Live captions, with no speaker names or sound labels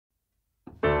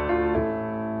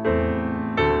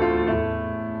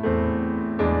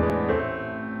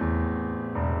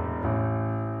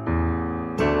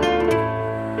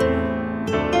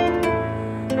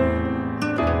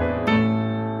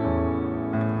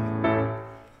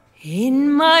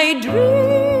In my dreams,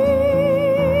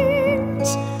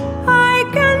 I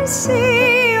can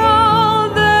see all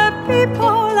the people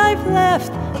I've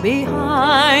left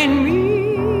behind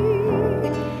me.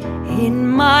 In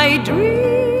my dreams,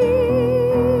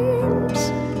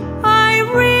 I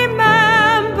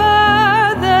remember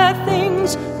the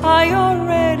things I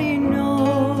already know.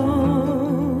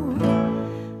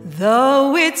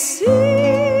 Though it seems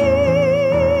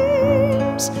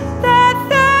that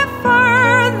the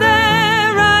further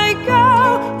I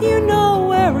go, you know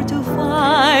where to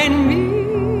find me.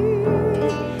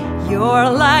 Your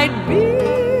light beams,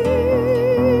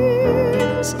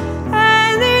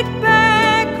 and it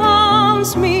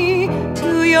beckons me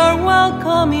to your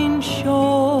welcoming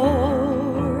shore.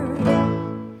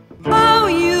 Oh,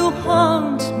 you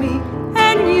haunt me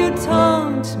and you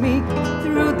taunt me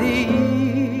through the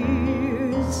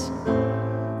years.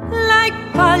 Like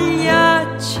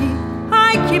Pagliacci,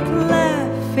 I keep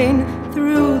laughing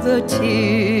through the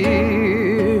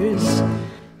tears.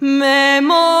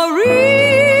 Memories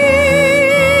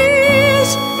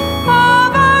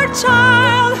of our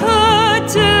childhood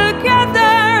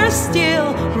together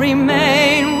still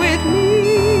remain with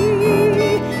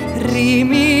me.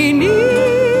 Rimini,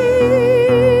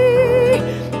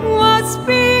 what's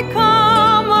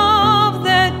become of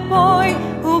that boy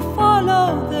who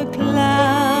followed the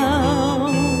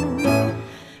clown?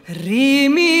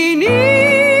 Rimini,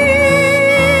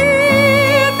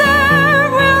 there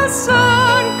will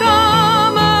soon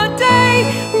come a day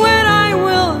when I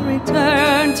will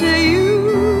return to you.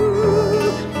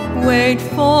 Wait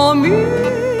for me.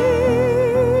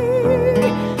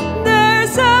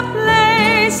 There's a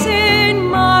place in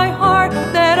my heart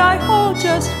that I hold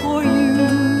just for you.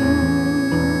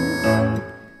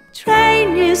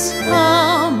 Train is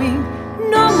coming,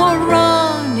 no more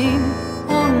running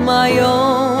on my own.